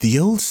The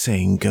old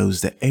saying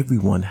goes that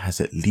everyone has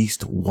at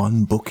least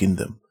one book in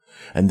them,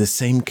 and the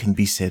same can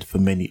be said for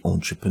many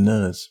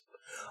entrepreneurs.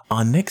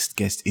 Our next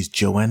guest is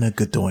Joanna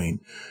Gaudoin,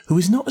 who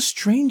is not a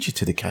stranger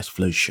to the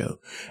Cashflow Show,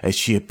 as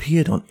she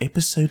appeared on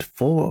episode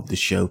 4 of the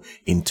show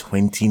in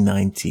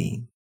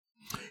 2019.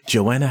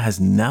 Joanna has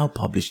now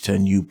published her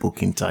new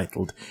book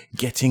entitled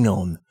Getting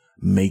On,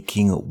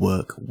 Making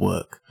Work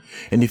Work.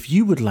 And if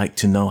you would like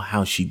to know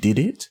how she did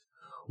it,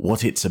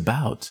 what it's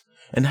about,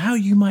 and how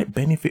you might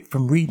benefit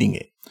from reading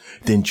it,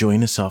 then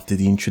join us after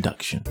the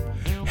introduction.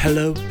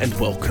 Hello and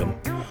welcome.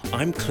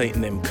 I'm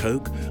Clayton M.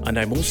 Coke, and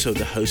I'm also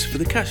the host for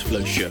the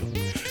Cashflow Show,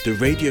 the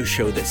radio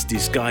show that's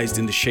disguised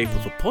in the shape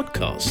of a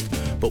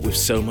podcast, but with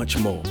so much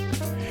more.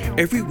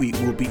 Every week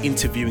we'll be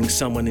interviewing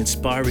someone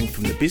inspiring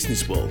from the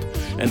business world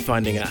and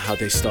finding out how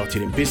they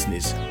started in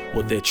business,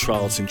 what their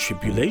trials and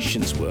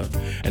tribulations were,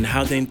 and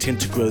how they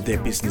intend to grow their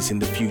business in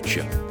the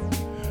future.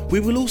 We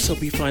will also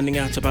be finding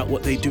out about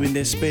what they do in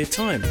their spare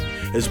time,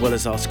 as well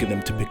as asking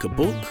them to pick a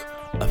book,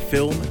 a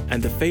film,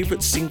 and a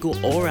favorite single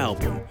or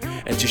album,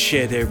 and to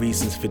share their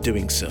reasons for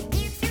doing so.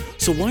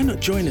 So why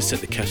not join us at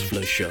the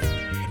Cashflow Show?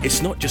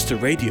 It's not just a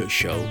radio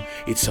show,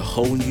 it's a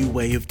whole new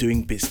way of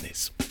doing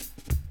business.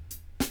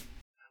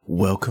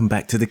 Welcome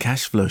back to the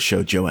Cashflow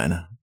Show,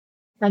 Joanna.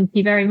 Thank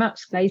you very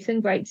much,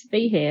 Clayton. Great to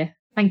be here.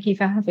 Thank you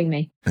for having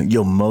me.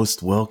 You're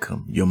most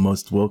welcome. You're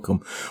most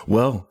welcome.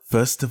 Well,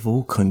 first of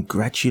all,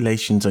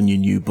 congratulations on your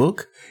new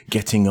book,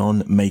 Getting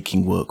On,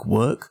 Making Work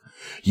Work.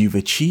 You've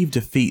achieved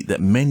a feat that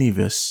many of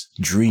us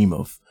dream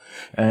of.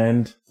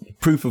 And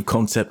proof of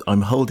concept,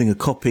 I'm holding a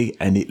copy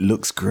and it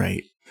looks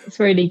great. It's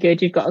really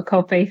good. You've got a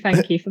copy.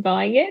 Thank you for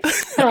buying it.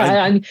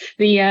 And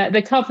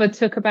the cover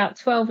took about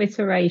 12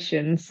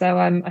 iterations. So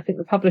I think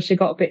the publisher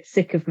got a bit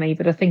sick of me,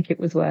 but I think it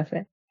was worth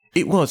it.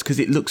 It was, because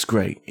it looks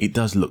great. It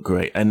does look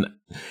great. And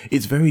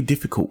it's very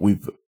difficult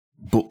with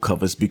book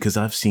covers because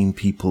I've seen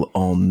people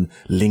on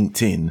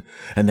LinkedIn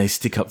and they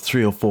stick up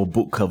 3 or 4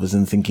 book covers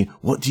and thinking,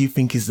 what do you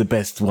think is the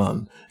best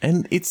one?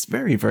 And it's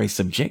very, very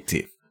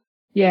subjective.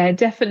 Yeah, it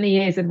definitely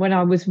is. And when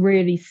I was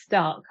really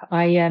stuck,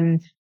 I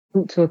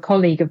talked to a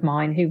colleague of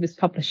mine who was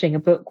publishing a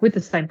book with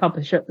the same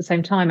publisher at the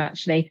same time,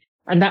 actually.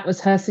 And that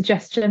was her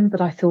suggestion.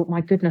 But I thought,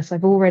 my goodness,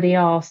 I've already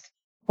asked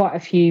quite a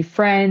few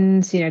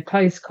friends,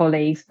 close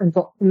colleagues, and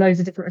got loads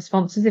of different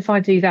responses. If I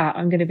do that,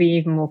 I'm going to be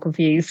even more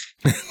confused.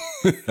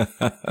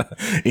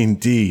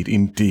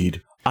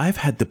 Indeed. I've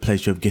had the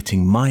pleasure of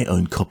getting my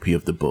own copy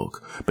of the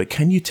book, but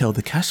can you tell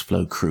the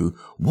Cashflow crew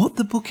what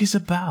the book is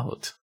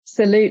about?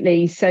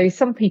 Absolutely. So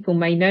some people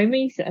may know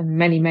me and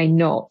many may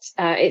not.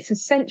 It's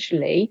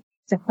essentially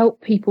to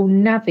help people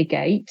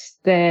navigate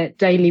their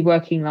daily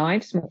working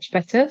lives much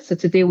better. So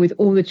to deal with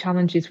all the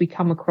challenges we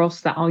come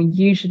across that are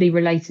usually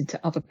related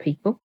to other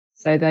people.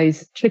 So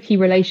those tricky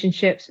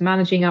relationships,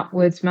 managing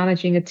upwards,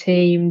 managing a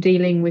team,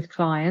 dealing with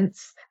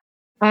clients,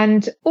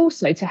 and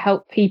also to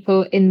help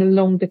people in the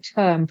longer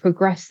term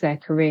progress their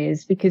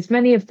careers, because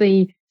many of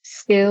the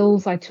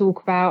skills I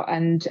talk about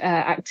and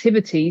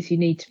activities you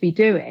need to be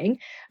doing,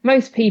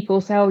 most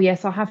people say, oh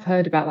yes, I have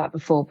heard about that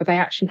before, but they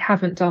actually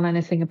haven't done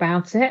anything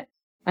about it.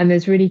 And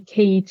there's really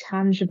key,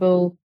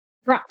 tangible,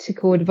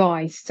 practical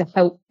advice to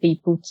help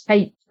people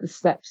take the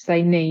steps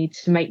they need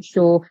to make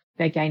sure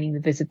they're gaining the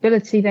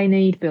visibility they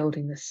need,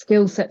 building the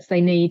skill sets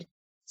they need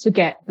to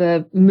get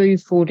the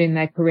move forward in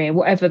their career,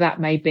 whatever that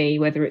may be,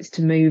 whether it's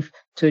to move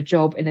to a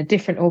job in a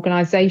different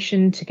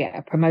organization, to get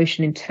a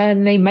promotion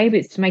internally, maybe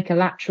it's to make a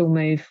lateral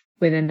move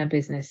within a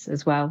business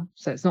as well.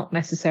 So it's not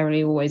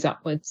necessarily always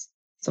upwards.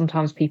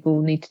 Sometimes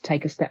people need to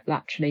take a step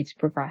laterally to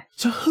progress.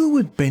 So who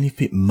would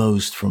benefit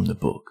most from the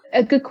book?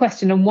 A good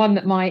question, and one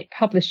that my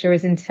publisher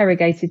has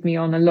interrogated me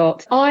on a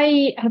lot.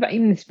 I have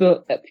in this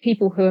book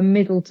people who are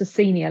middle to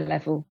senior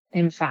level,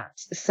 in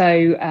fact.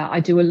 So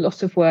I do a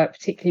lot of work,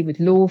 particularly with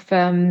law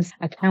firms,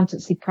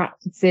 accountancy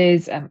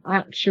practices,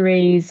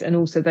 actuaries, and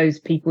also those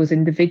people as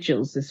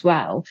individuals as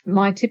well.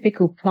 My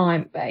typical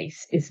client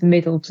base is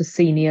middle to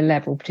senior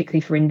level,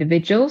 particularly for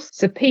individuals.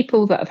 So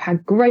people that have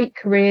had great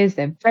careers,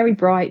 they're very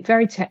bright,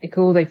 very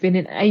technical, they've been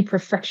in a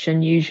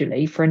profession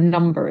usually for a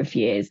number of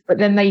years, but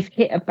then they've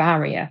hit a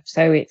barrier.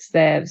 So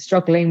they're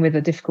struggling with a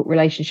difficult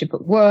relationship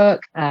at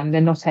work, they're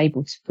not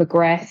able to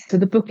progress. So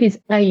the book is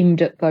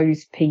aimed at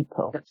those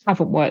people that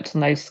haven't worked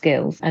on those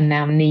skills and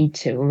now need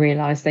to, or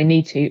realise they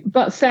need to.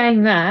 But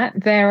saying that,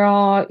 there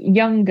are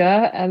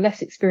younger,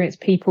 less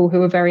experienced people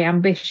who are very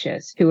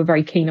ambitious, who are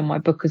very keen on my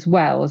book as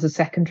well as a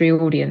secondary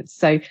audience.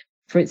 So,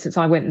 for instance,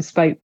 I went and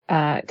spoke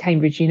at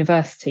Cambridge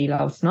University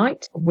last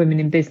night, a Women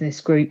in Business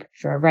group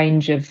for a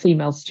range of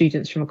female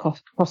students from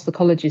across the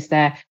colleges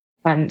there,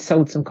 and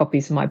sold some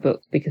copies of my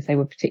book because they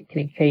were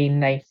particularly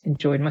keen. They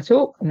enjoyed my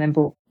talk and then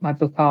bought my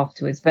book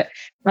afterwards. But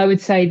I would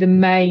say the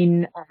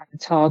main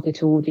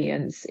target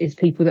audience is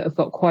people that have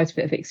got quite a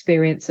bit of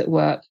experience at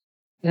work.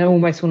 And I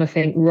almost want to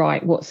think,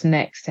 right, what's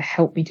next to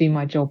help me do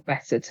my job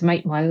better, to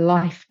make my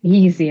life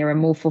easier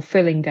and more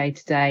fulfilling day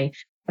to day,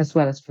 as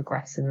well as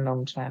progress in the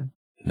long term.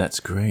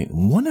 That's great.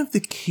 One of the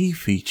key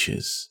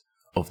features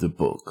of the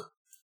book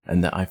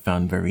and that I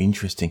found very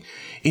interesting.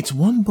 It's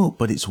one book,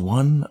 but it's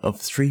one of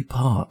 3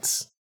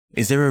 parts.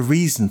 Is there a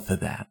reason for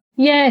that?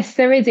 Yes,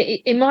 there is.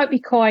 It might be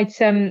quite,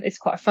 it's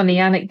quite a funny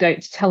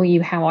anecdote to tell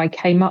you how I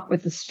came up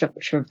with the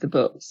structure of the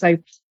book. So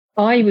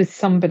I was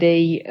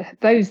somebody,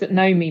 those that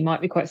know me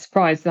might be quite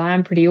surprised that I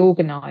am pretty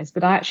organised,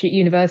 but actually at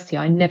university,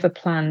 I never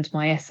planned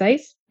my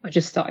essays. I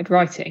just started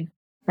writing.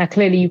 Now,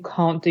 clearly you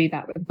can't do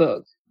that with a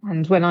book.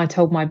 And when I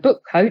told my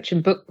book coach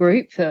and book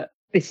group that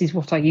this is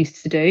what I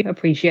used to do,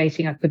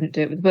 appreciating I couldn't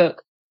do it with a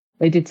book,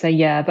 they did say,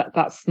 yeah,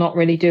 that's not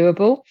really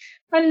doable.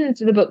 And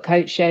the book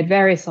coach shared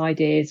various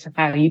ideas for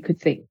how you could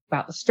think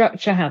about the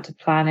structure, how to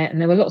plan it. And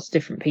there were lots of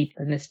different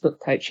people in this book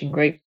coaching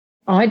group.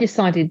 I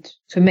decided,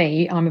 for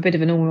me, I'm a bit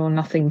of an all or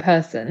nothing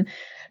person,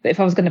 but if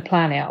I was going to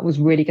plan it, I was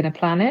really going to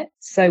plan it.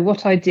 So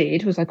what I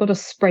did was I got a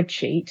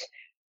spreadsheet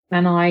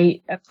and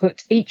I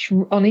put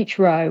on each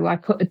row, I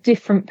put a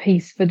different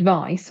piece of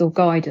advice or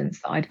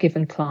guidance that I'd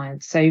given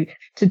clients. So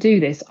to do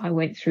this, I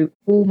went through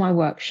all my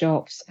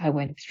workshops. I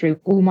went through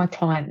all my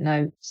client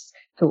notes,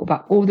 thought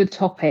about all the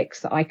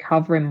topics that I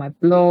cover in my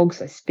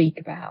blogs, I speak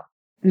about,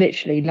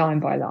 literally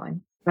line by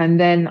line. And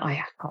then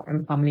I can't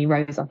remember how many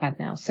rows I've had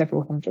now,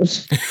 several hundred.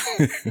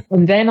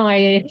 And then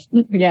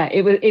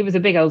it was a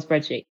big old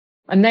spreadsheet.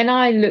 And then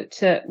I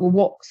looked at,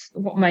 well,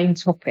 what main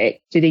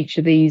topic did each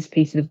of these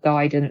pieces of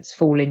guidance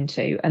fall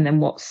into? And then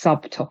what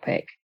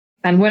subtopic?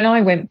 And when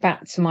I went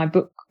back to my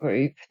book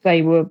group,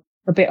 they were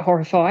a bit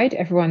horrified.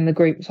 Everyone in the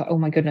group was like, oh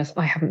my goodness,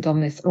 I haven't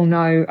done this. Oh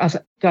no, I was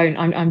like, don't,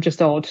 I'm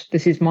just odd.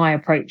 This is my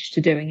approach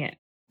to doing it.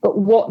 But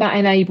what that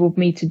enabled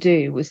me to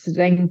do was to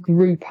then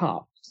group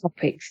up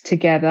topics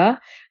together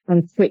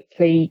and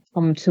quickly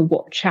come to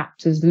what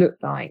chapters look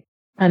like.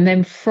 And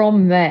then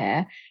from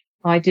there,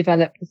 I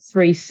developed the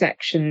 3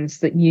 sections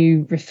that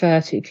you refer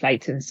to,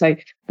 Clayton. So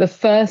the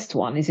first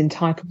one is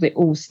entitled It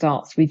All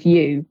Starts With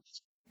You.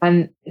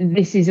 And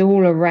this is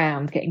all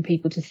around getting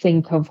people to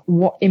think of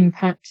what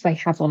impacts they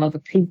have on other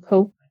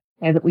people,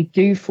 that we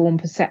do form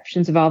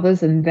perceptions of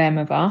others and them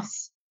of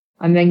us.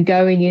 And then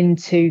going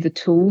into the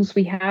tools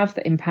we have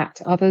that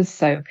impact others.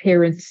 So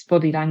appearance,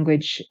 body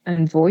language,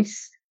 and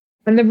voice.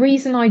 And the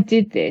reason I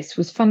did this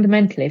was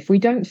fundamentally, if we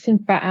don't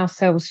think about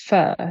ourselves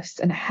first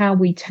and how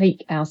we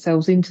take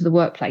ourselves into the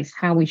workplace,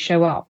 how we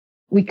show up,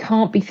 we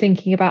can't be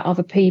thinking about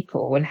other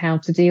people and how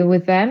to deal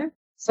with them.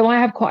 So I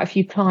have quite a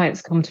few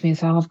clients come to me and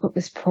say, oh, I've got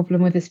this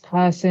problem with this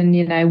person,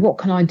 what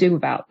can I do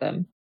about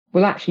them?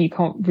 Well, actually, you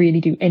can't really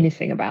do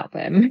anything about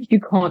them.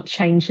 You can't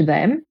change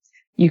them.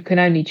 You can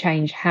only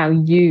change how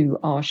you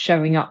are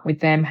showing up with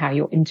them, how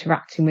you're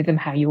interacting with them,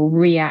 how you're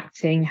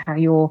reacting, how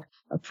you're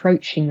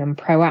approaching them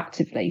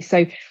proactively.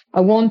 So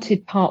I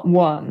wanted part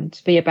 1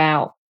 to be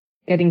about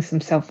getting some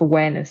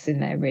self-awareness in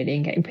there, really,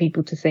 and getting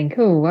people to think,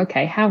 oh,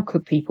 okay, how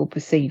could people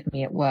perceive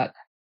me at work?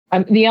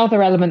 The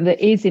other element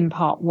that is in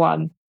part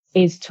 1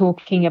 is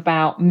talking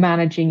about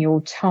managing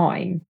your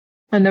time.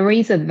 And the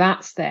reason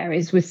that's there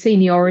is with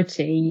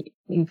seniority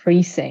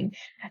increasing,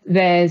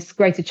 there's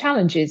greater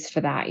challenges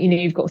for that.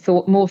 You've got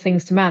more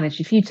things to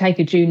manage. If you take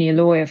a junior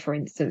lawyer, for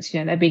instance,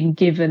 they're being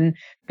given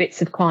bits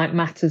of client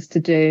matters to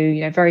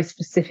do, very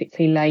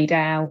specifically laid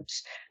out,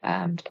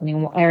 depending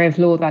on what area of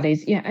law that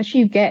is. As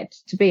you get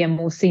to be a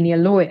more senior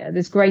lawyer,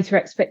 there's greater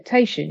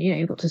expectation.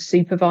 You've got to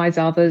supervise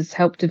others,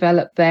 help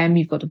develop them.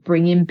 You've got to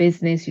bring in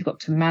business. You've got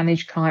to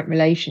manage client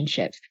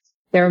relationships.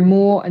 There are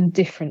more and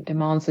different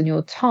demands on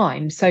your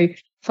time. So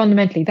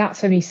fundamentally,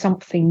 that's only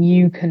something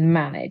you can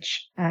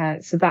manage.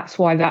 So that's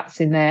why that's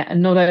in there.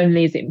 And not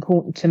only is it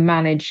important to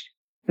manage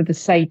for the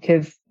sake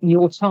of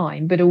your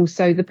time, but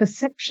also the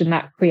perception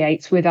that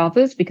creates with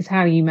others, because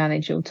how you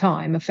manage your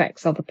time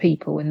affects other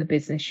people in the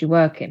business you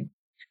work in.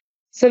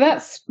 So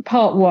that's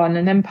part 1.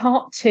 And then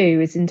part 2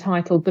 is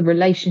entitled The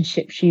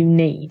Relationships You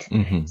Need.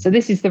 Mm-hmm. So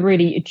this is the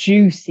really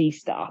juicy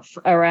stuff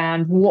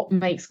around what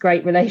makes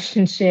great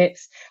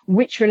relationships,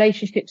 which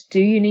relationships do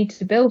you need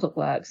to build at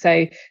work.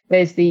 So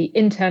there's the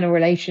internal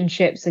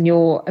relationships and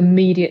your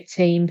immediate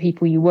team,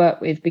 people you work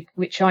with,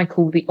 which I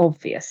call the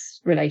obvious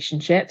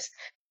relationships.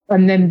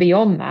 And then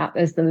beyond that,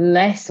 there's the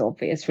less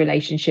obvious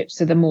relationships.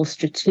 So the more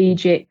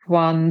strategic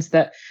ones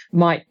that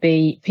might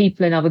be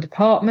people in other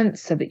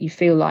departments so that you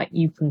feel like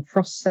you can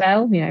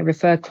cross-sell,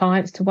 refer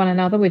clients to one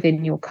another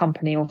within your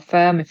company or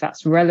firm, if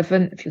that's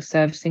relevant, if you're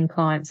servicing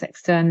clients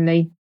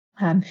externally.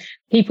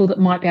 People that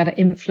might be able to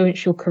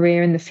influence your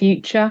career in the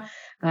future,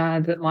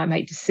 that might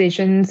make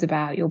decisions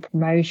about your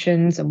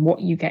promotions and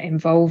what you get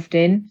involved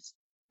in.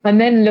 And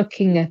then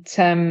looking at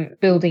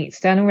building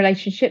external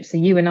relationships. So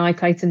you and I,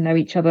 Clayton, know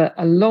each other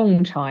a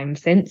long time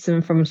since,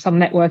 and from some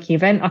networking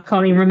event. I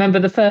can't even remember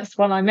the first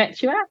one I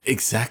met you at.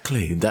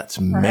 Exactly.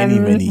 That's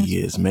many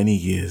years. Many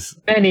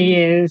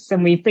years,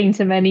 and we've been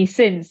to many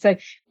since. So,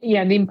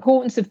 the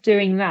importance of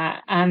doing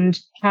that and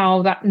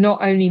how that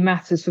not only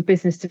matters for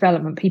business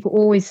development. People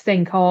always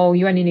think, oh,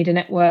 you only need a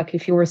network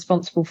if you're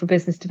responsible for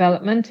business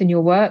development in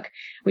your work,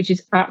 which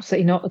is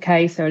absolutely not the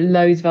case. There are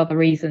loads of other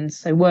reasons.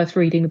 So worth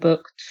reading the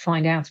book to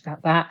find out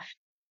about that.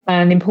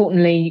 And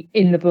importantly,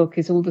 in the book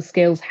is all the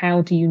skills.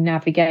 How do you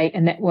navigate a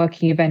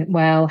networking event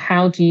well?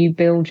 How do you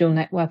build your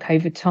network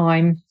over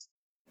time?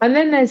 And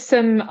then there's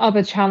some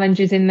other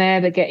challenges in there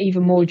that get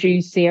even more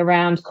juicy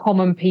around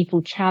common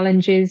people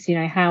challenges.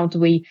 How do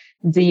we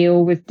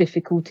deal with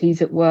difficulties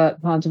at work?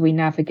 How do we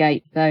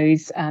navigate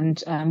those?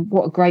 And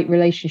what are great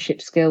relationship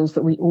skills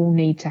that we all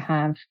need to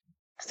have?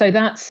 So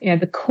that's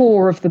the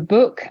core of the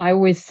book. I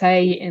always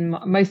say in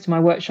most of my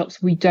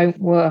workshops, we don't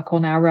work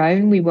on our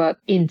own. We work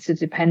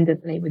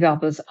interdependently with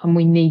others, and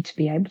we need to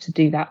be able to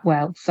do that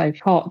well. So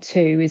part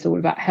 2 is all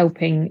about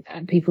helping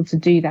people to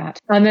do that.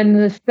 And then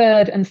the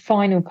third and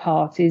final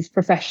part is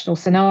professional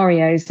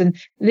scenarios. And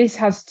this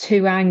has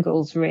 2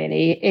 angles,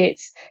 really.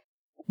 It's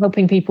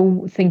helping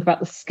people think about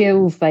the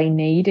skills they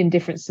need in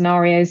different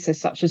scenarios, so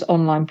such as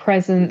online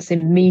presence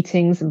in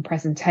meetings and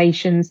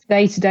presentations,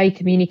 day-to-day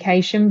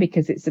communication,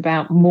 because it's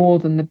about more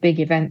than the big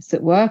events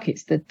at work.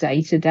 It's the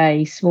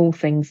day-to-day small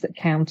things that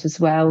count as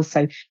well.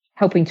 So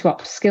helping to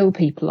upskill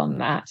people on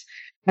that,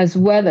 as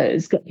well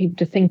as get people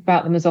to think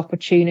about them as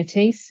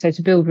opportunities. So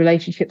to build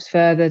relationships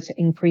further, to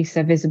increase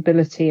their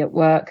visibility at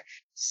work.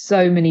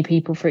 So many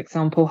people, for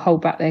example,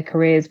 hold back their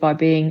careers by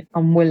being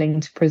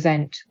unwilling to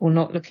present or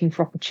not looking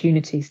for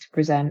opportunities to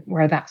present,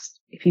 where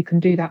if you can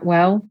do that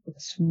well,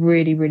 it's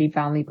really, really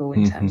valuable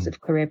in terms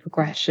of career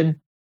progression.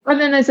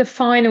 And then there's a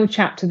final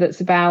chapter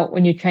that's about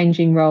when you're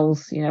changing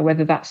roles,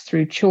 whether that's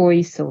through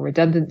choice or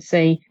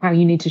redundancy, how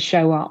you need to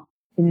show up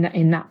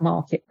in that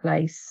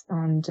marketplace.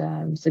 And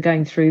so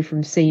going through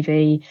from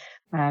CV,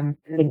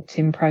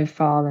 LinkedIn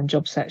profile and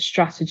job search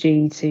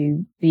strategy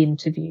to the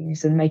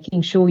interviews and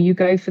making sure you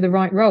go for the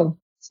right role.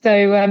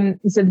 So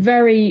it's a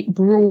very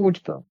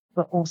broad book,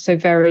 but also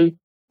very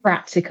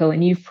practical.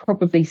 And you've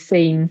probably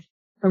seen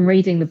from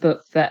reading the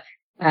book that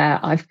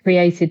I've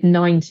created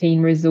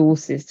 19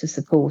 resources to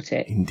support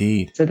it.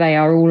 Indeed. So they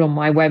are all on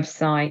my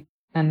website,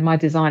 and my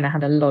designer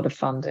had a lot of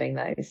fun doing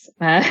those.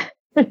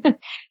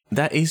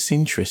 That is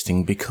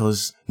interesting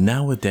because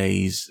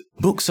nowadays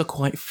books are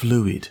quite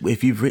fluid.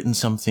 If you've written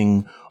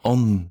something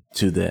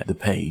onto the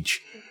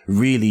page,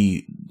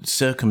 really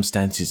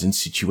circumstances and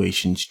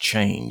situations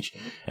change.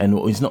 And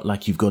it's not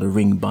like you've got a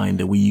ring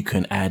binder where you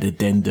can add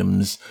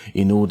addendums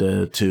in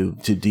order to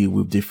deal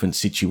with different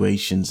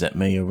situations that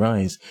may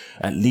arise.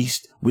 At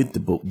least with the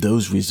book,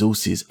 those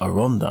resources are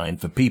online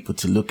for people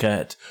to look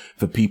at,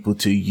 for people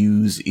to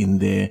use in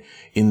their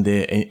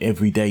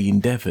everyday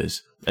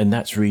endeavors. And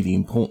that's really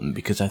important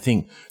because I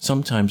think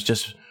sometimes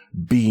just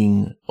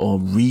being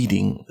or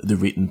reading the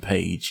written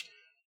page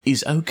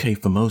is okay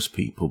for most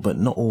people, but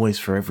not always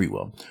for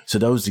everyone. So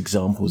those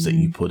examples that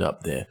you put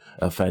up there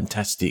are a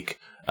fantastic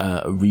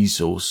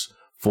resource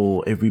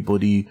for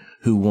everybody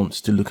who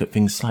wants to look at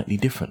things slightly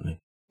differently.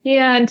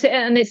 Yeah,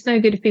 and it's no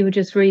good if people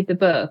just read the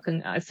book,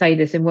 and I say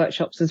this in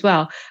workshops as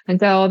well, and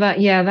go,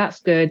 that's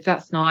good,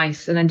 that's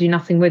nice, and then do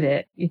nothing with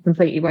it. You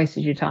completely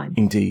wasted your time.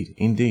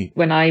 Indeed.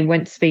 When I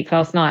went to speak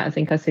last night, I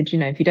think I said,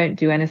 if you don't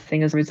do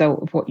anything as a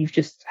result of what you've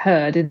just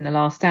heard in the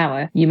last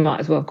hour, you might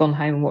as well have gone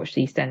home and watched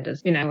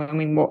EastEnders.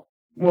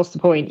 What's the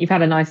point? You've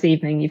had a nice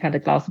evening, you've had a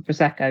glass of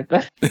Prosecco,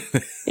 but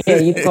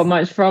you've got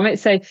much from it.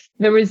 So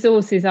the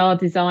resources are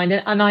designed,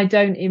 and I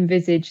don't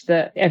envisage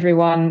that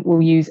everyone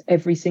will use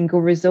every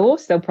single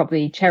resource. They'll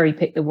probably cherry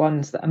pick the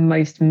ones that are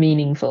most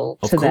meaningful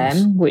to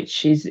them,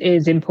 which is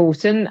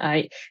important.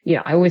 I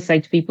always say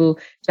to people,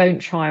 don't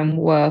try and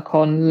work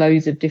on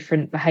loads of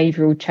different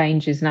behavioural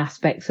changes and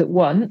aspects at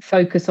once.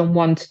 Focus on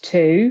 1 to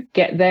 2,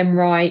 get them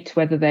right,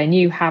 whether they're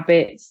new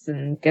habits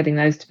and getting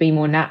those to be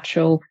more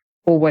natural,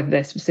 or whether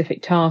they're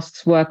specific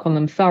tasks, work on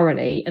them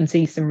thoroughly and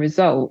see some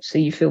results so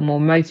you feel more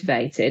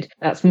motivated.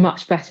 That's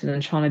much better than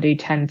trying to do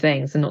 10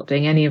 things and not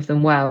doing any of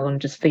them well and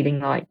just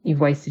feeling like you've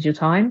wasted your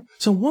time.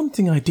 So one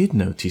thing I did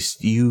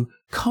notice, you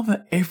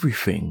cover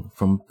everything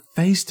from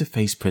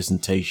face-to-face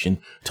presentation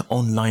to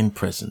online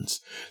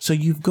presence. So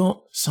you've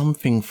got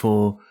something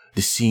for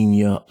the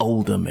senior,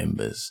 older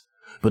members,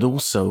 but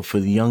also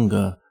for the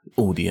younger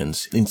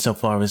audience,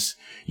 insofar as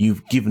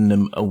you've given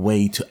them a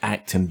way to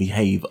act and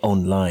behave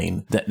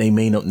online that they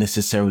may not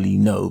necessarily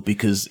know,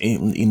 because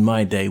in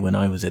my day when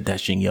I was a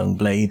dashing young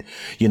blade,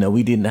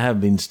 we didn't have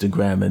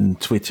Instagram and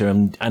Twitter,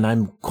 and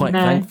I'm quite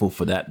thankful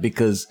for that,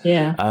 because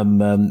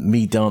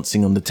me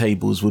dancing on the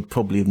tables would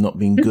probably have not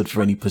been good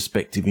for any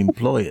prospective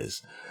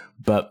employers.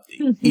 But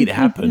it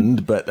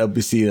happened, but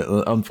obviously,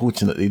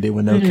 unfortunately, there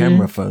were no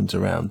camera phones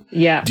around.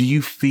 Yeah. Do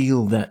you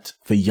feel that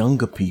for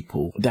younger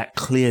people, that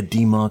clear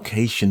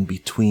demarcation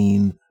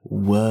between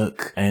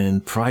work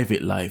and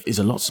private life is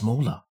a lot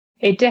smaller?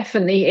 It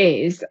definitely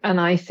is. And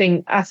I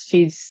think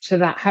attitudes to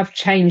that have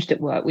changed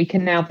at work. We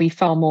can now be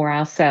far more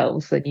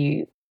ourselves than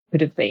you could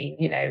have been,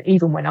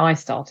 even when I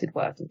started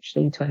work,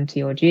 actually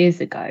 20 odd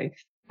years ago.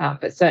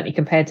 But certainly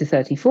compared to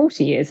 30,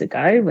 40 years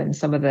ago, when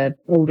some of the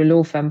older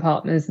law firm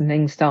partners and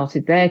things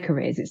started their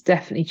careers, it's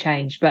definitely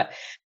changed. But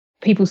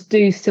people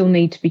do still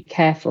need to be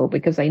careful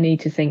because they need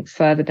to think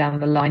further down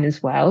the line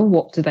as well.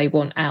 What do they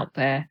want out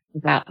there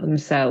about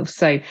themselves?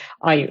 So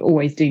I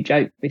always do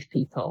joke with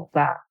people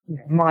that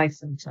my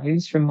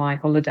photos from my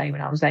holiday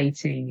when I was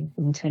 18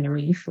 in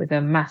Tenerife with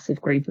a massive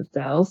group of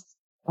girls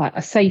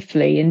are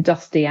safely in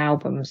dusty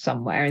albums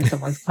somewhere in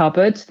someone's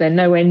cupboard. They're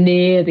nowhere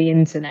near the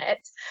internet.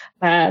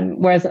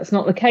 Whereas that's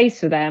not the case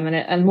for them.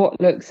 And what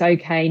looks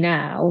okay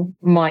now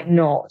might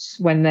not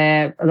when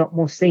they're a lot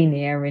more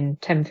senior in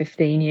 10,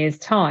 15 years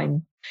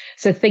time.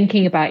 So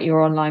thinking about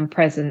your online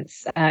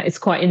presence, it's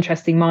quite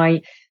interesting.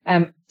 My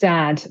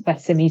dad,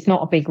 bless him, he's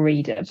not a big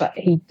reader, but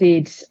he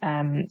did,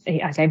 I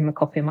gave him a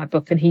copy of my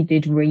book and he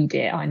did read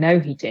it. I know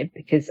he did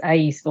because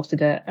he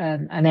spotted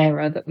an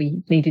error that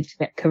we needed to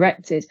get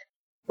corrected.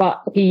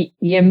 But he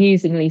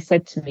amusingly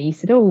said to me, he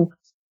said, "Oh,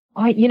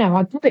 I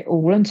did it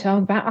all until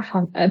about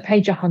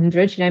page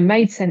 100,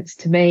 made sense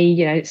to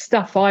me,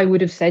 stuff I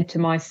would have said to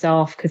my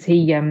staff," because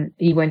he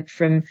went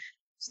from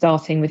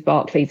starting with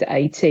Barclays at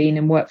 18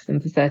 and worked for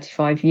them for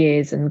 35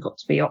 years and got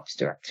to be ops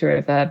director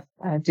of a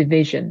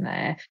division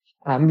there,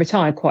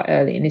 retired quite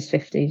early in his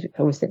 50s, which I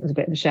always think was a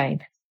bit of a shame.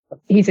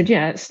 He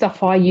said,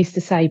 stuff I used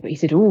to say, but he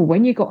said, "Oh,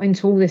 when you got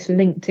into all this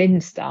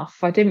LinkedIn stuff,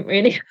 I didn't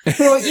really know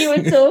what you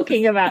were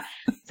talking about."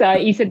 So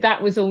he said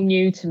that was all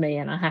new to me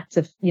and I had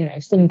to,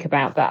 think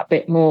about that a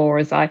bit more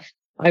as I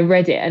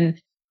read it.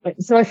 And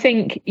so I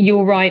think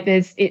you're right.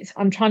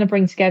 I'm trying to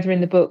bring together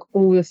in the book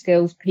all the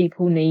skills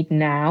people need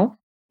now.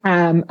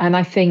 And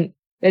I think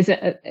there's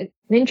an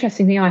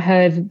interesting thing I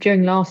heard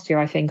during last year.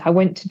 I think I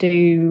went to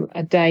do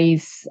a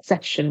day's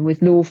session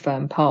with law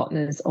firm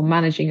partners on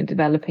managing and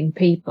developing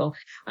people.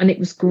 And it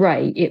was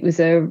great. It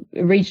was a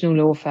regional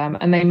law firm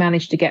and they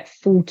managed to get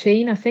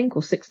 14, I think,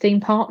 or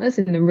 16 partners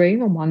in the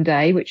room on one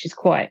day, which is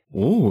quite,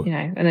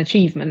 an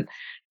achievement.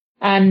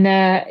 And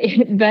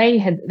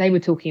they were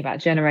talking about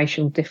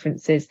generational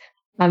differences.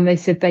 And they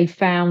said they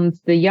found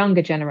the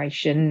younger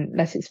generation,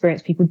 less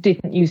experienced people,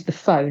 didn't use the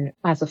phone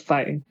as a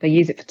phone. They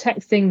use it for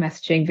texting,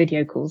 messaging,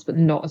 video calls, but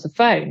not as a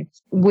phone.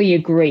 We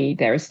agree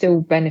there are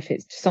still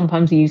benefits to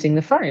sometimes using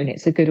the phone.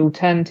 It's a good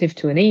alternative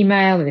to an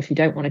email. And if you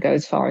don't want to go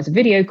as far as a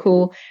video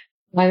call,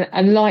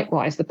 and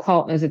likewise, the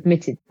partners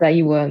admitted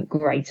they weren't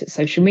great at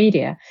social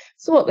media.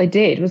 So what they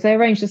did was they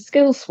arranged a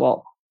skill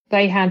swap.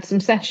 They had some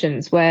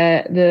sessions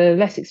where the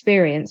less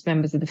experienced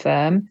members of the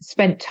firm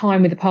spent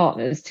time with the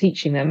partners,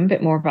 teaching them a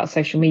bit more about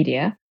social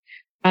media.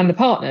 And the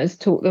partners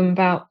taught them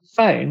about the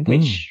phone,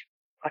 which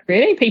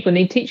really people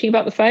need teaching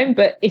about the phone.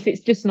 But if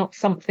it's just not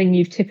something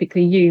you've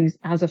typically used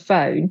as a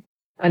phone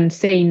and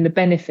seen the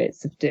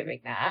benefits of doing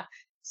that.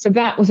 So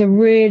that was a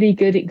really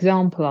good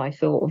example, I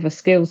thought, of a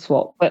skill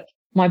swap. But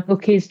my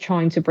book is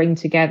trying to bring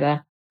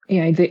together,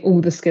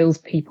 all the skills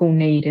people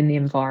need in the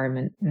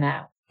environment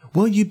now.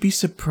 Well, you'd be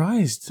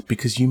surprised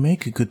because you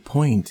make a good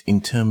point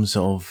in terms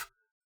of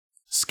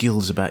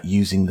skills about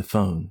using the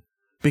phone.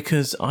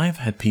 Because I've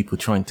had people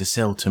trying to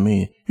sell to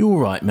me, "You're all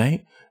right,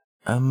 mate."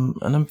 And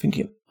I'm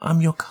thinking, I'm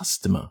your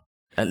customer.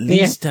 At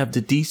least have the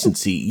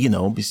decency,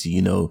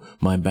 obviously,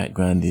 my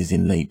background is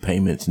in late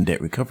payments and debt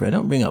recovery. I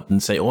don't ring up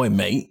and say, "Oi,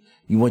 mate,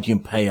 you want you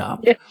to pay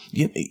up?" Yeah.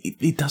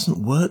 It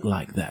doesn't work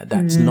like that.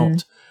 That's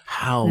not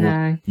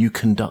how you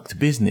conduct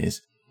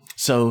business.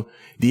 So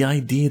the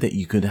idea that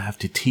you're going to have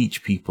to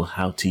teach people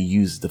how to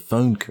use the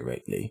phone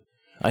correctly,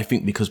 I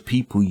think because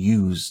people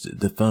use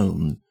the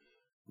phone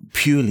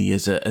purely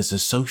as a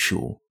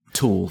social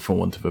tool, for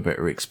want of a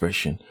better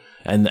expression.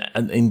 And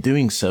in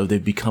doing so,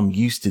 they've become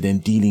used to then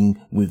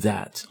dealing with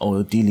that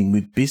or dealing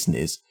with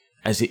business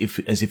as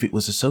if it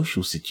was a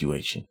social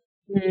situation.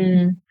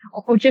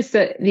 Or just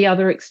the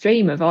other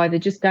extreme of either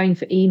just going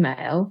for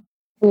email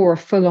or a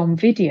full-on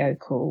video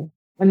call.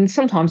 And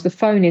sometimes the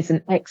phone is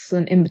an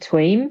excellent in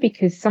between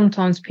because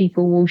sometimes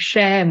people will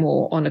share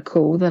more on a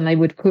call than they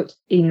would put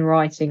in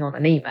writing on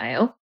an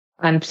email,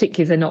 and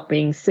particularly if they're not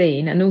being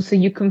seen. And also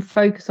you can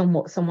focus on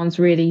what someone's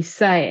really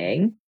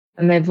saying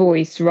and their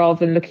voice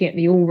rather than looking at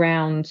the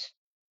all-round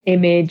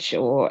image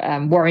or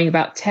worrying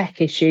about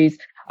tech issues.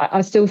 I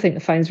still think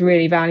the phone's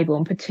really valuable,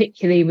 and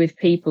particularly with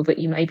people that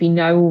you maybe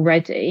know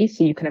already,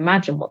 so you can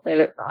imagine what they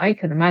look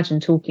like and imagine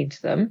talking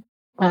to them.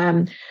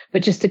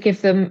 But just to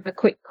give them a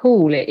quick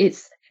call,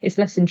 it's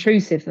less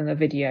intrusive than a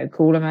video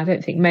call. I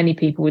don't think many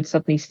people would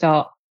suddenly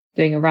start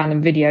doing a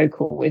random video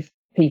call with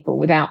people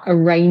without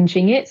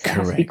arranging it. So it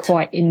has to be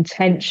quite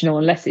intentional,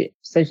 unless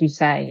it's, as you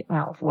say,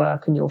 out of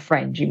work and your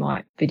friends, you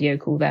might video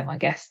call them, I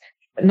guess,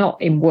 but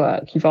not in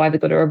work. You've either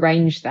got to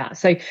arrange that.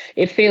 So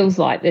it feels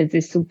like there's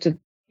this sort of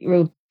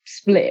real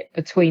split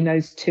between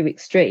those two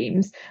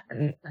extremes.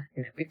 And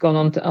we've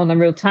gone on a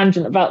real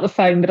tangent about the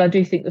phone, but I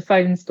do think the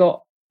phone's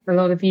got a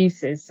lot of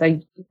uses, so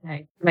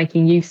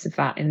making use of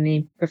that in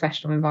the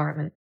professional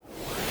environment.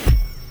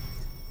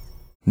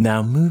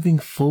 Now, moving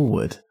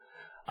forward,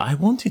 I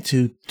wanted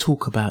to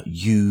talk about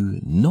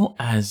you not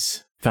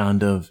as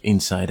founder of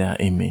Inside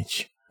Out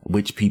Image,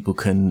 which people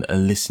can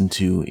listen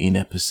to in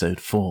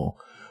episode 4,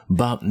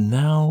 but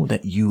now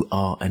that you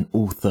are an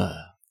author.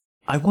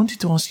 I wanted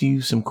to ask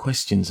you some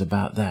questions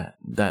about that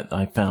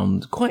I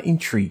found quite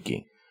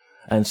intriguing.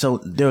 And so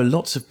there are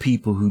lots of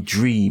people who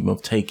dream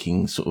of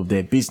taking sort of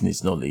their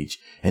business knowledge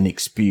and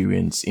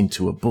experience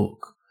into a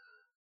book.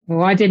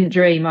 Well, I didn't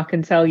dream, I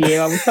can tell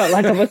you. I felt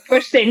like I was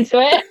pushed into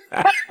it.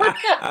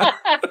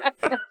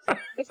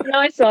 It's a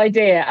nice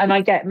idea, and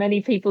I get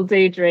many people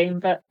do dream,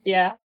 but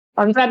yeah,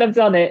 I'm glad I've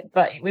done it.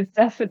 But it was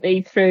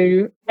definitely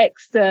through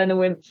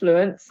external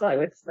influence, I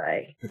would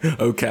say.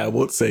 Okay, I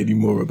won't say any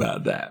more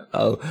about that.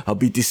 I'll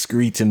be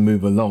discreet and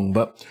move along.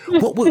 But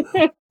what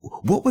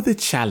were the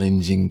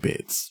challenging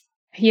bits?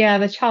 Yeah,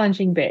 the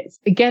challenging bits,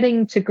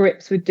 getting to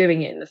grips with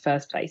doing it in the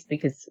first place,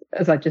 because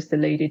as I just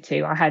alluded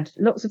to, I had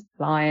lots of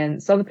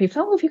clients, other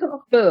people, oh, have you got a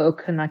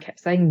book? And I kept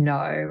saying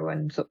no,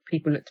 and sort of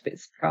people looked a bit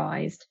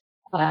surprised.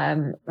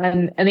 And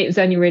it was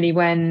only really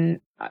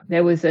when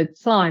there was a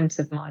client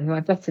of mine who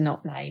I'd better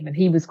not name, and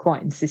he was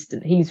quite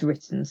insistent. He's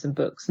written some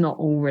books, not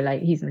all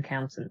related. He's an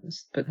accountant,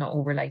 but not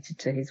all related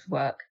to his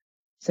work.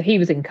 So he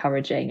was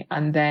encouraging.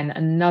 And then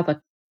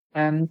another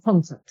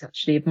contact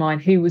actually of mine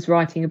who was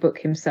writing a book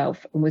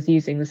himself and was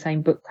using the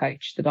same book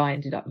coach that I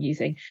ended up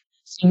using.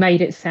 She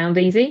made it sound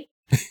easy.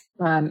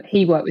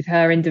 He worked with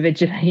her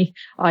individually.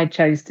 I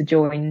chose to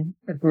join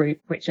a group,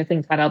 which I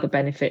think had other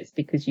benefits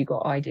because you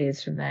got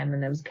ideas from them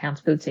and there was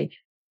accountability.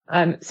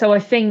 So I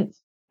think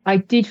I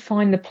did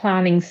find the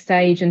planning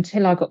stage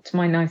until I got to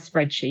my nice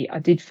spreadsheet. I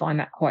did find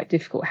that quite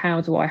difficult.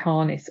 How do I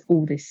harness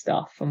all this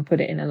stuff and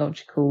put it in a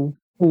logical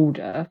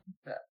order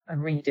that a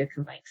reader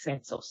can make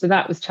sense of? So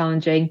that was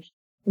challenging.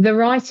 The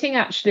writing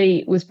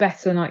actually was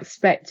better than I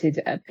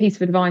expected. A piece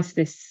of advice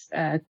this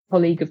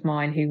colleague of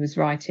mine who was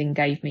writing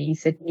gave me, he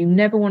said, you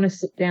never want to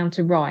sit down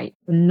to write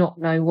and not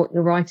know what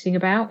you're writing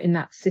about in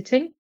that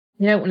sitting.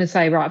 You don't want to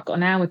say, right, I've got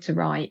an hour to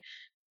write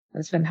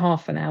and spend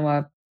half an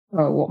hour,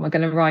 oh, what am I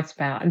going to write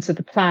about? And so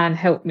the plan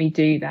helped me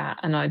do that.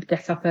 And I'd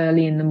get up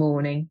early in the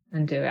morning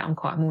and do it. I'm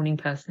quite a morning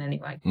person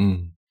anyway.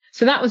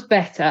 So that was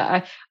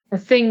better. I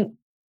think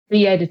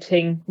the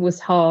editing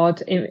was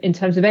hard in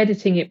terms of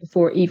editing it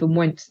before it even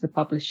went to the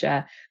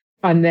publisher.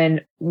 And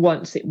then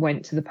once it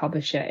went to the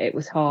publisher, it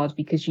was hard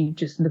because you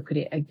just look at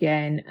it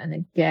again and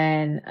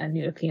again, and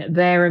you're looking at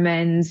their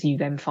amends. You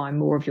then find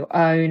more of your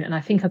own. And I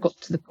think I got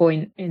to the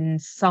point in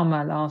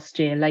summer last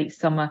year, late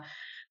summer,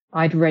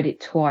 I'd read it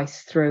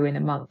twice through in a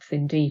month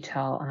in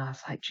detail. And I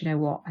was like, do you know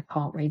what? I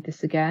can't read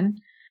this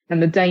again.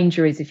 And the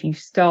danger is if you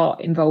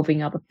start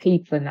involving other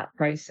people in that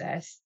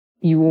process,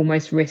 you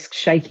almost risk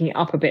shaking it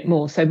up a bit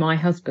more. So my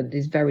husband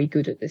is very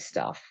good at this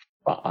stuff,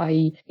 but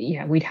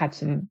we'd had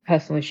some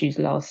personal issues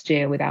last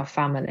year with our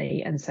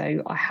family. And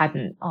so I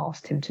hadn't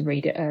asked him to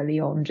read it early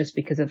on just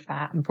because of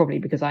that. And probably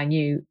because I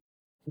knew it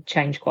would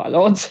change quite a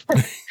lot.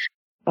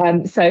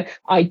 So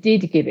I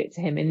did give it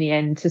to him in the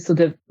end to sort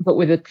of, but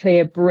with a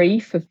clear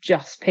brief of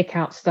just pick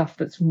out stuff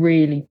that's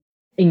really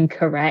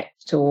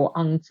incorrect or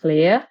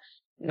unclear,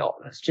 not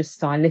that's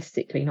just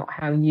stylistically, not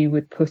how you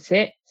would put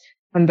it.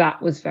 And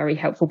that was very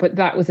helpful. But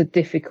that was a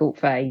difficult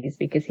phase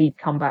because he'd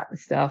come back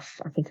with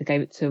stuff. I think I gave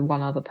it to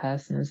one other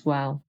person as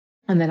well.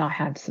 And then I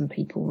had some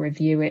people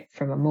review it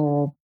from a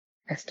more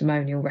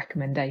testimonial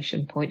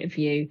recommendation point of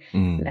view,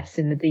 less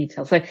in the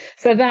detail. So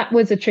that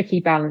was a tricky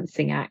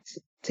balancing act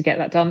to get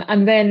that done.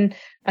 And then,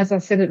 as I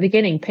said at the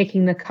beginning,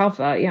 picking the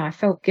cover, I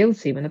felt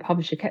guilty when the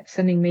publisher kept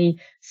sending me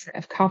a set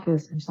of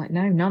covers. I was like,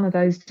 no, none of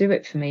those do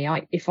it for me.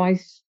 If I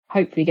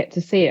hopefully get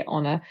to see it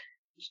on a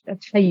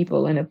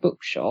table in a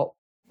bookshop,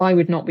 I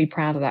would not be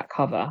proud of that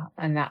cover.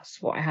 And that's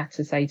what I had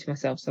to say to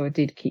myself. So I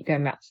did keep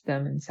going back to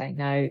them and saying,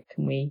 no,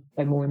 can we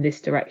go more in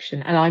this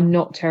direction? And I'm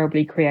not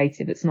terribly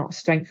creative. It's not a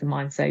strength of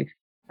mine. So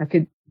I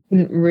couldn't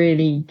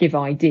really give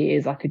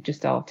ideas. I could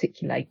just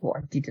articulate what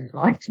I didn't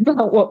like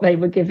about what they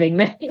were giving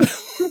me.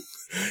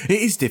 It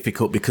is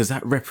difficult because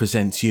that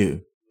represents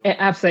you.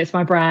 Absolutely. It's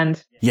my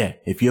brand. Yeah.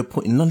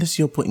 Unless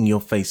you're putting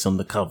your face on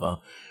the cover,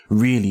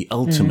 really,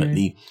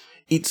 ultimately,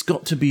 it's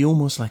got to be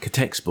almost like a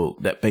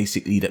textbook that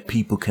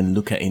people can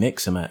look at in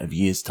X amount of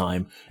years'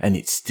 time and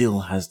it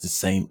still has the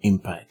same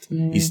impact.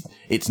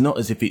 It's not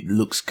as if it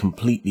looks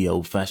completely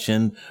old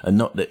fashioned and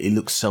not that it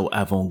looks so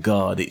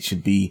avant-garde. It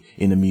should be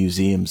in a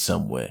museum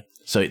somewhere.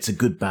 So it's a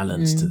good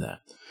balance to that.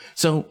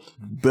 So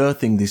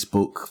birthing this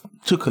book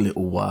took a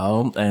little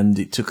while and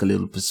it took a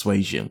little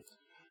persuasion.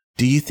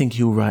 Do you think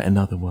you'll write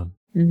another one?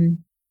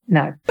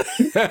 No.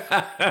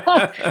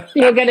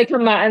 You're going to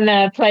come out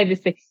and play this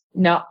thing.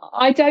 No,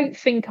 I don't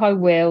think I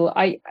will.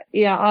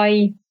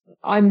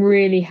 I'm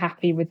really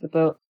happy with the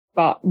book,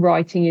 but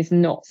writing is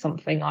not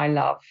something I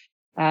love.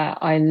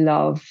 I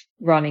love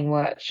running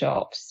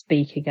workshops,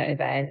 speaking at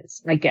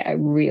events. I get a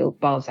real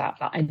buzz out of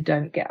that. I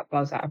don't get a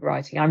buzz out of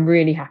writing. I'm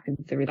really happy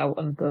with the result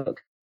of the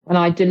book. And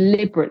I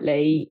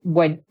deliberately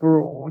went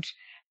broad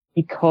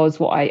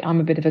because I'm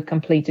a bit of a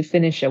completed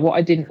finisher. What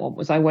I didn't want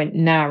was I went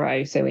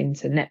narrow, so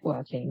into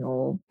networking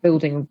or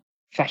building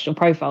a professional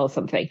profile or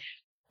something.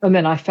 And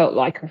then I felt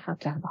like I had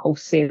to have a whole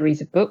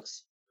series of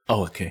books.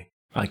 Oh, okay.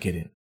 I get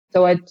it.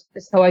 So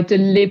I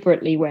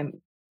deliberately went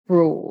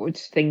broad,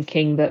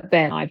 thinking that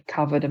then I've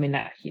covered. I mean,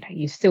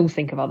 you still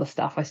think of other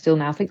stuff. I still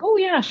now think, oh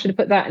yeah, I should have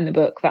put that in the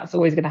book. That's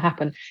always going to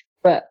happen.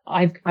 But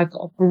I've got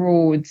a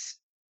broad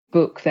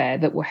book there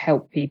that will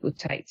help people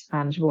take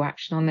tangible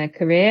action on their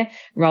career,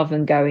 rather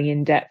than going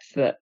in depth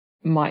that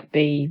might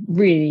be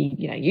really,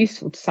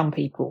 useful to some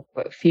people,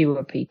 but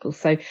fewer people.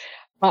 So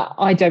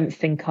I don't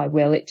think I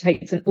will. It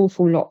takes an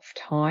awful lot of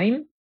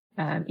time.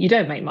 You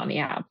don't make money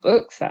out of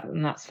books,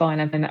 and that's fine.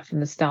 I've known that from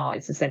the start.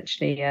 It's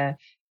essentially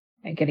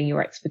getting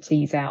your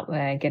expertise out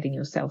there, getting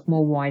yourself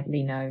more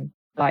widely known.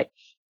 Like,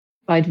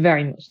 I'd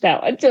very much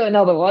doubt I'd do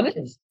another one.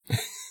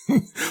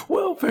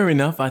 Well, fair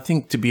enough. I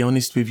think, to be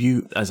honest with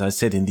you, as I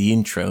said in the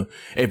intro,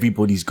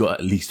 everybody's got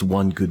at least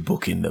one good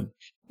book in them.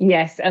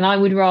 Yes, and I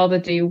would rather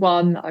do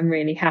one I'm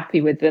really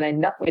happy with than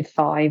end up with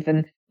 5.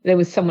 And there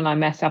was someone I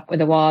met up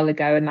with a while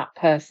ago, and that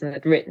person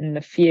had written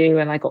a few,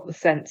 and I got the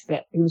sense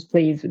that he was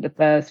pleased with the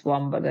first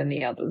one, but then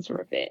the others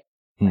were a bit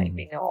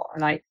maybe not.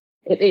 And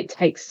it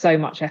takes so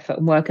much effort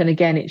and work. And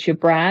again, it's your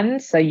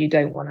brand, so you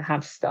don't want to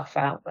have stuff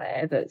out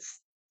there that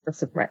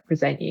doesn't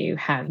represent you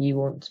how you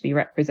want to be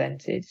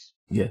represented.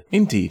 Yeah,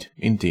 indeed.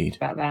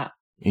 About that.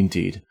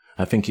 Indeed.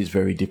 I think it's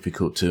very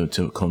difficult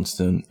to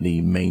constantly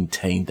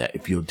maintain that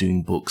if you're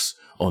doing books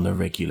on a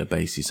regular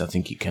basis. I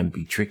think it can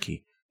be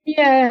tricky.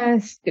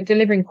 Yes,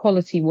 delivering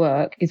quality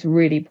work is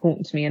really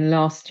important to me. And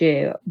last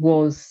year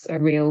was a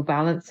real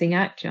balancing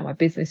act. My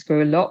business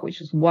grew a lot, which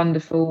was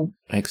wonderful.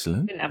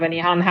 Excellent. Didn't have any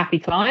unhappy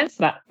clients.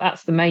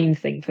 That's the main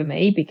thing for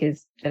me,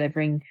 because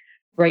delivering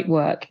great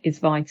work is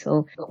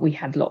vital. But we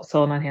had lots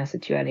on. I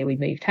said to you earlier, we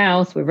moved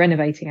house. We're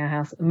renovating our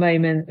house at the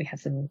moment. We had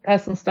some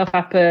personal stuff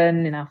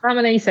happen in our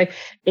family. So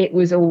it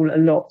was all a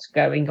lot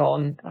going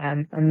on,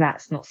 and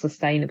that's not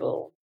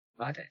sustainable.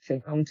 I don't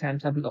think long term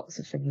to have lots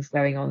of things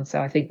going on. So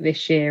I think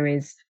this year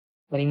is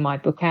getting my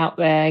book out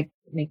there,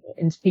 getting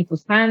it into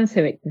people's hands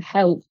so it can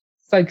help,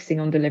 focusing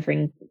on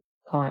delivering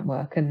client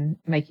work and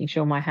making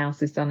sure my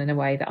house is done in a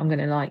way that I'm going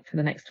to like for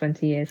the next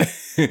 20 years.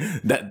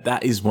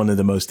 That is one of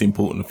the most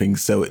important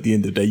things. So at the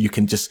end of the day, you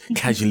can just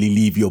casually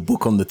leave your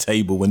book on the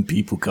table when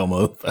people come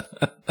over.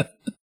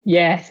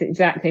 Yes,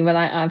 exactly. Well,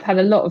 I've had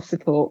a lot of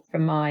support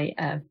from my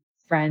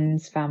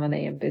friends,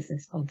 family and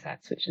business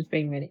contacts, which has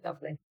been really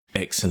lovely.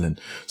 Excellent.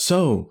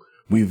 So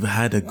we've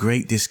had a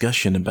great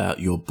discussion about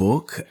your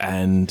book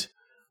and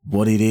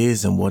what it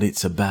is and what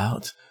it's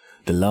about.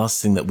 The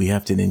last thing that we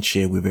have to then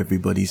share with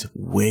everybody is,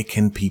 where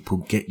can people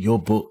get your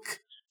book?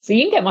 So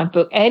you can get my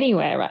book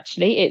anywhere,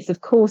 actually. It's,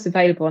 of course,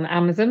 available on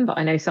Amazon, but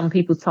I know some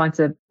people try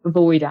to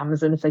avoid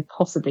Amazon if they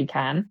possibly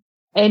can.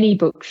 Any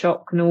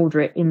bookshop can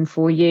order it in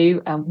for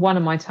you. One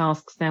of my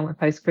tasks now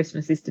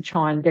post-Christmas is to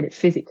try and get it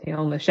physically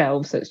on the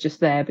shelves, so it's just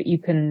there. But you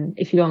can,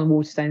 if you go on the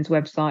Waterstones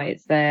website,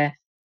 it's there.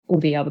 All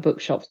the other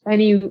bookshops,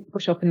 any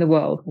bookshop in the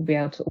world will be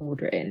able to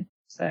order it in.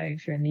 So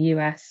if you're in the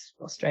US,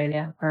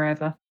 Australia,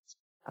 wherever.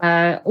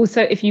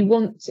 Also, if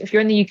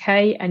you're in the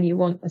UK and you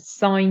want a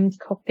signed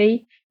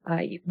copy,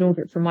 you can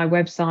order it from my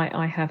website.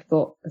 I have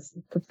got a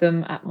set of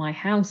them at my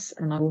house,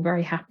 and I will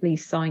very happily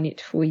sign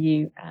it for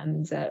you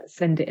and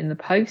send it in the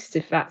post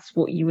if that's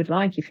what you would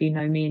like, if you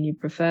know me and you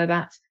prefer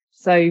that.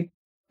 So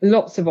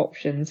lots of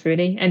options,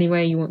 really,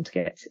 anywhere you want to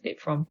get it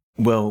from.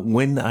 Well,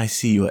 when I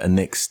see you at a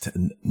next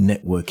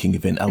networking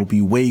event, I'll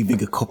be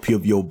waving a copy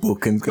of your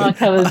book and I'll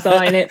come and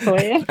sign it for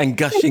you. And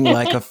gushing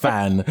like a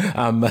fan,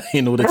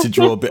 in order to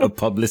draw a bit of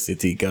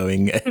publicity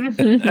going.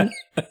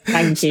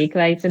 Thank you,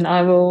 Clayton.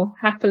 I will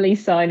happily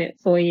sign it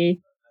for you.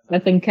 I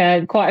think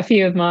quite a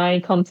few of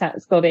my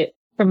contacts got it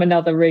from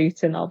another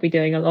route, and I'll be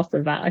doing a lot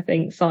of that, I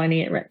think, signing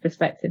it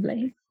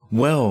retrospectively.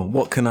 Well,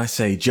 what can I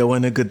say?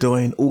 Joanna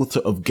Gaudoin, author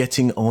of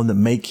Getting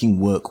On, Making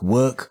Work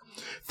Work.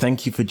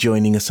 Thank you for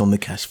joining us on the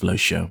Cashflow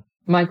Show.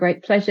 My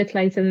great pleasure,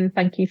 Clayton.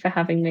 Thank you for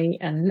having me,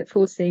 and look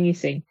forward to seeing you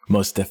soon.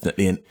 Most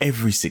definitely, and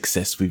every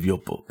success with your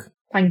book.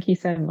 Thank you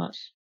so much.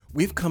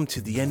 We've come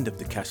to the end of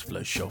the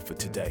Cashflow Show for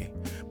today,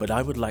 but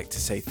I would like to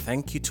say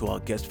thank you to our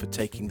guests for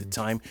taking the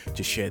time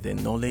to share their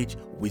knowledge,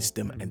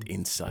 wisdom, and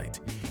insight.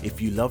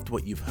 If you loved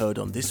what you've heard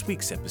on this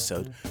week's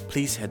episode,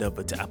 please head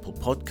over to Apple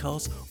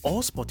Podcasts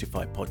or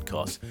Spotify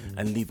Podcasts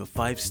and leave a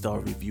 5-star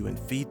review and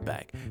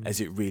feedback,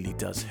 as it really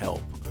does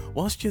help.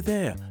 Whilst you're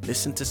there,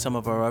 listen to some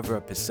of our other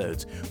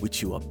episodes,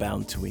 which you are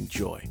bound to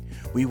enjoy.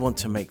 We want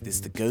to make this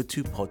the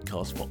go-to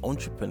podcast for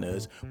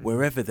entrepreneurs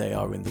wherever they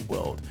are in the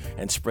world,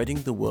 and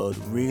spreading the word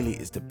really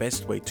is the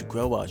best way to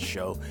grow our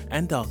show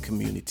and our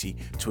community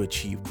to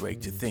achieve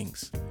greater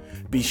things.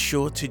 Be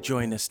sure to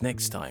join us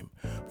next time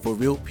for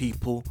real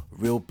people,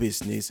 real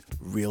business,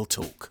 real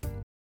talk.